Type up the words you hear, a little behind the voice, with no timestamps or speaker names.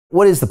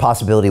What is the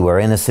possibility we're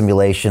in a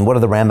simulation? What are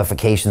the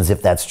ramifications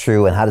if that's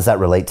true? And how does that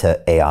relate to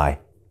AI?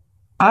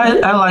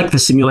 I like the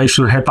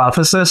simulation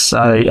hypothesis.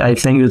 I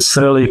think it's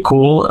really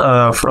cool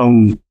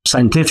from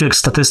scientific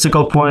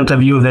statistical point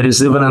of view. There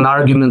is even an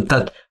argument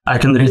that I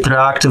can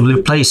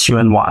retroactively place you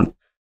in one.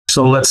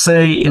 So let's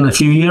say in a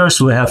few years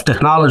we have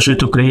technology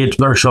to create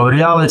virtual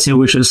reality,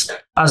 which is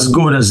as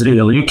good as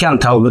real. You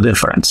can't tell the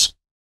difference.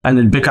 And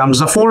it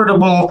becomes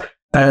affordable.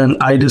 And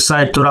I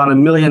decide to run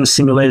 1 million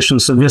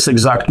simulations of this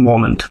exact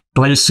moment,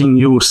 placing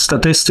you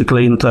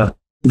statistically into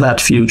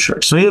that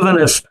future. So even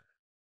if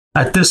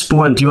at this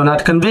point you're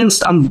not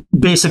convinced, I'm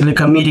basically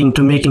committing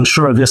to making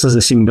sure this is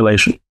a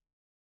simulation.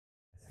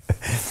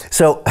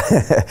 So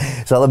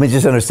let me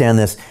just understand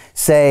this.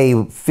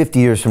 Say 50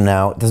 years from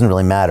now, it doesn't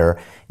really matter,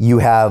 you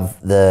have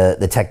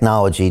the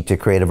technology to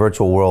create a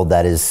virtual world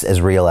that is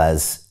as real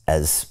as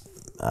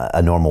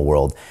a normal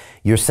world.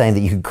 You're saying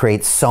that you could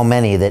create so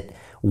many that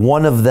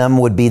one of them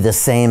would be the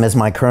same as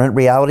my current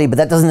reality, but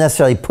that doesn't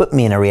necessarily put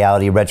me in a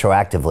reality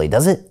retroactively,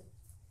 does it?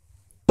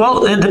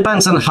 Well, it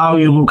depends on how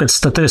you look at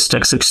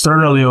statistics,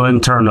 externally or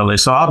internally.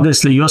 So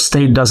obviously your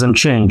state doesn't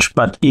change,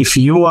 but if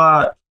you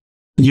are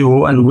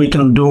you and we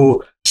can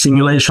do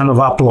simulation of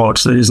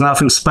uploads, there is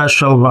nothing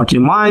special about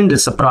your mind,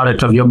 it's a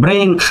product of your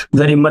brain,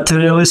 very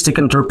materialistic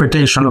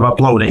interpretation of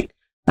uploading.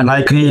 And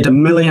I create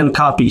 1 million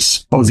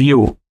copies of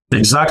you, the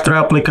exact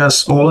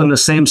replicas, all in the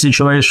same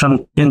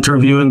situation,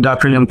 interviewing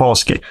Dr.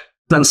 Yampolskiy.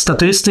 Then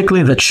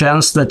statistically, the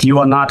chance that you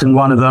are not in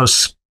one of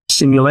those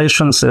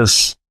simulations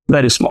is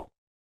very small.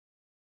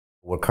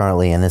 We're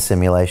currently in a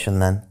simulation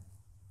then?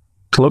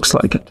 It looks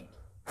like it.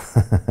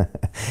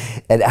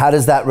 And how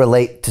does that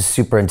relate to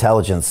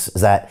superintelligence?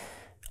 Is that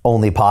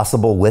only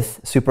possible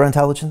with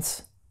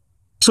superintelligence?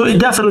 So it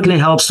definitely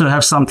helps to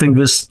have something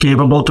this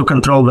capable to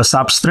control the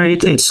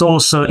substrate. It's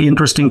also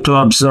interesting to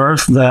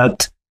observe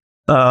that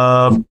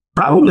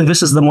probably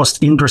this is the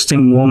most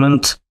interesting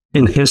moment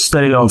in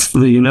history of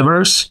the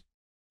universe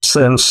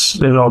since,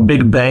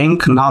 Big Bang.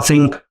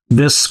 Nothing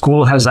this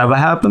cool has ever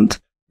happened.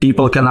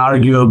 People can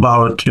argue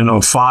about,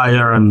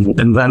 fire and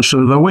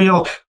invention of the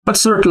wheel, but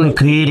certainly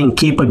creating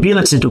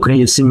capability to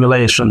create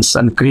simulations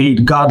and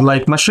create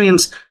godlike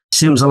machines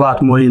seems a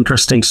lot more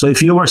interesting. So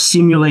if you were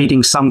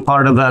simulating some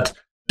part of that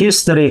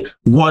history,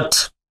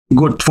 what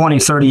good 20,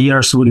 30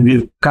 years would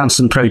you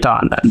concentrate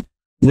on then?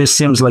 This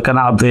seems like an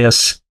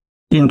obvious,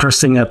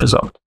 interesting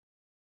episode.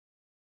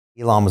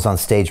 Elon was on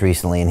stage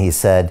recently and he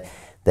said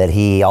that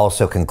he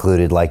also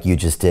concluded, like you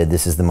just did,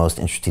 this is the most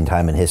interesting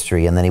time in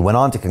history. And then he went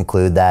on to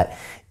conclude that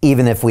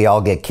even if we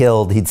all get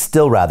killed, he'd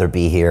still rather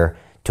be here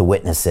to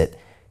witness it.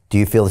 Do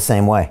you feel the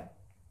same way?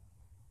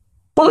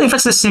 Well, if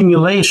it's a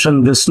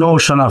simulation, this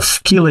notion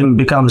of killing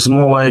becomes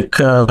more like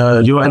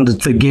you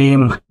ended the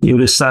game, you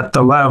reset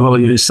the level,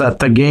 you reset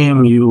the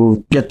game,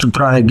 you get to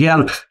try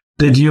again.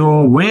 Did you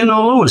win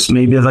or lose?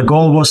 Maybe the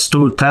goal was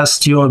to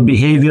test your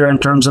behavior in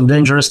terms of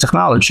dangerous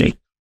technology.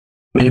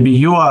 Maybe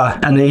you are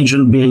an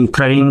agent being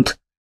trained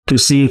to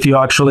see if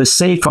you're actually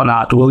safe or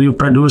not. Will you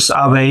produce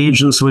other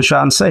agents which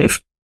are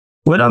unsafe?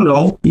 We don't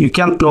know. You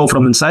can't know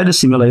from inside a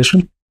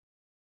simulation.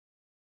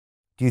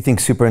 Do you think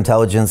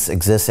superintelligence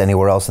exists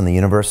anywhere else in the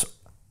universe?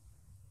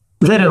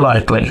 Very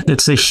likely.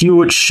 It's a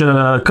huge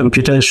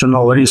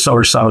computational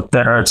resource out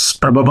there. It's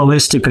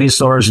probabilistic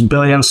resource,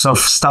 billions of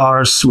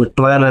stars with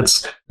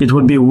planets. It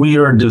would be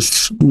weird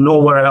if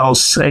nowhere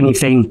else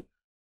anything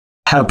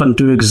happened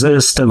to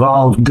exist,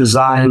 evolved,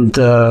 designed,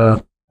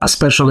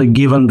 especially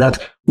given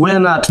that we're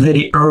not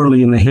very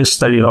early in the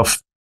history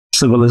of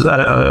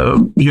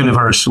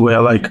universe.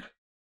 We're like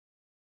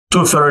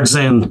 2/3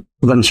 in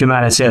when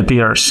humanity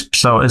appears.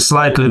 So it's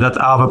likely that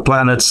other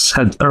planets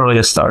had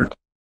earlier start.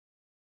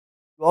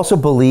 You also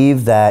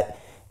believe that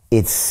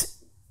it's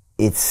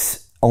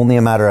only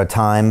a matter of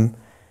time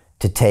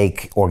to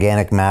take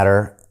organic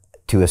matter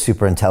to a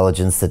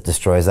superintelligence that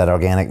destroys that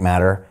organic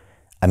matter?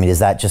 I mean, is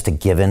that just a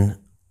given,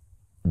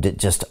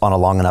 just on a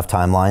long enough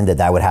timeline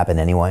that would happen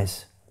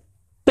anyways?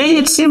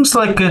 It seems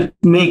like it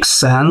makes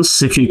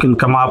sense if you can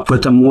come up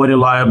with a more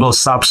reliable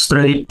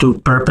substrate to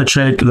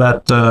perpetuate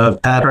that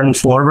pattern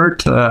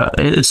forward.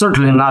 It's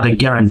certainly not a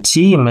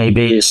guarantee.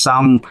 Maybe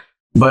some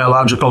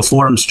biological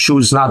forms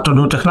choose not to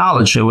do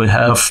technology. We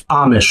have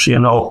Amish,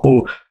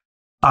 who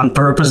on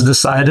purpose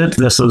decided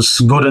this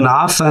is good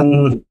enough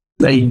and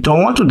they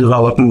don't want to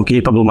develop more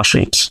capable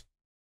machines.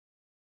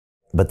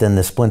 But then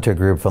the splinter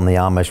group from the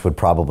Amish would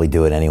probably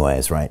do it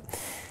anyways, right?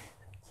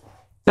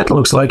 It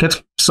looks like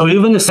it. So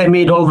even if they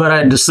made all the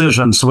right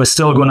decisions, we're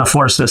still going to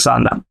force this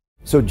on them.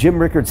 So Jim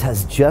Rickards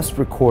has just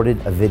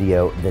recorded a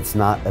video that's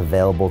not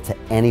available to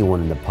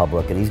anyone in the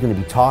public, and he's going to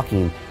be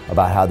talking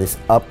about how this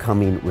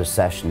upcoming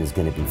recession is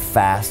going to be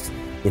fast,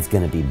 it's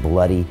going to be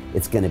bloody,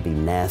 it's going to be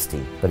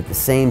nasty. But at the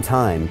same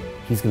time,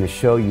 he's going to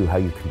show you how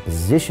you can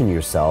position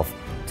yourself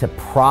to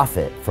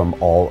profit from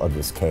all of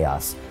this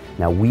chaos.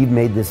 Now, we've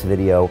made this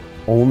video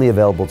only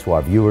available to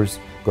our viewers.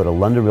 Go to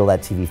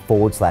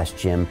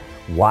londonreal.tv/Jim.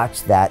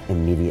 Watch that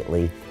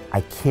immediately.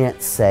 I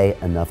can't say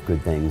enough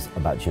good things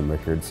about Jim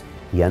Rickards.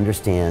 He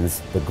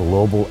understands the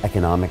global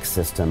economic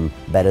system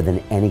better than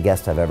any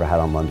guest I've ever had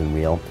on London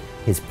Real.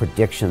 His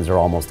predictions are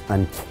almost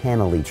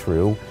uncannily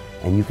true,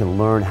 and you can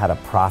learn how to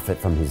profit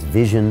from his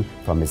vision,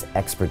 from his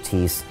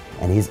expertise,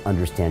 and his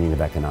understanding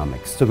of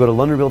economics. So go to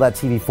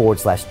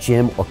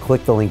londonreal.tv/Jim or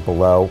click the link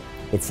below.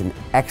 It's an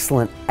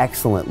excellent,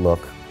 excellent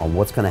look on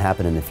what's going to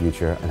happen in the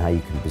future and how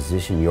you can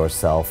position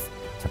yourself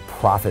to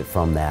profit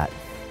from that.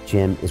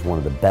 Jim is one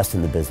of the best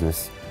in the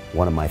business,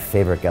 one of my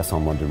favorite guests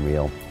on London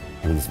Real,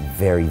 and he's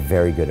very,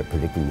 very good at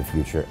predicting the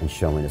future and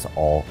showing us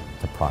all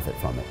to profit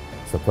from it.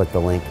 So click the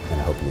link,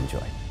 and I hope you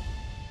enjoy.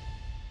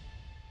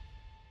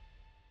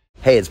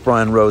 Hey, it's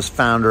Brian Rose,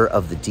 founder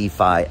of the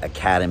DeFi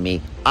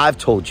Academy. I've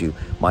told you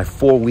my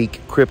 4-week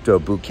crypto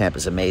bootcamp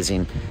is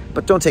amazing,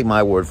 but don't take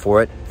my word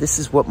for it. This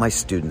is what my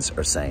students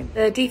are saying.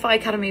 The DeFi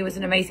Academy was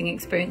an amazing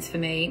experience for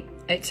me.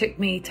 It took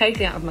me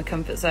totally out of my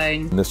comfort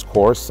zone. In this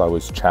course, I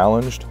was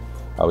challenged,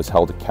 I was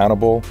held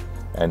accountable,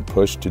 and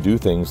pushed to do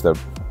things that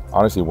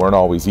honestly weren't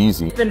always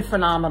easy. It's been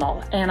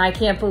phenomenal, and I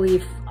can't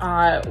believe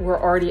we're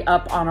already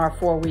up on our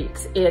 4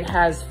 weeks. It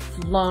has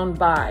flown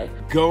by.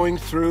 Going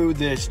through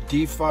this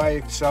DeFi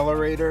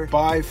accelerator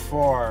by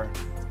far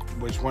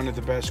was one of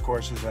the best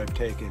courses I've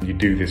taken. You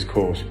do this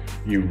course,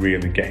 you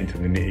really get into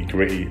the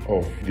nitty-gritty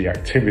of the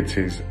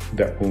activities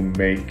that will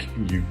make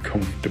you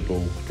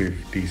comfortable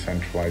with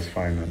decentralized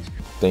finance.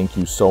 Thank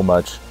you so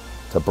much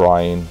to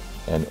Brian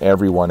and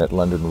everyone at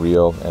London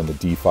Real and the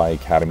DeFi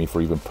Academy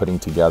for even putting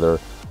together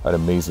an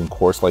amazing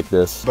course like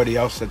this. Anybody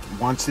else that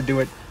wants to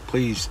do it,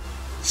 please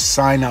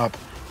sign up.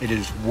 It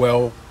is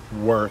well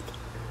worth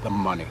the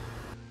money.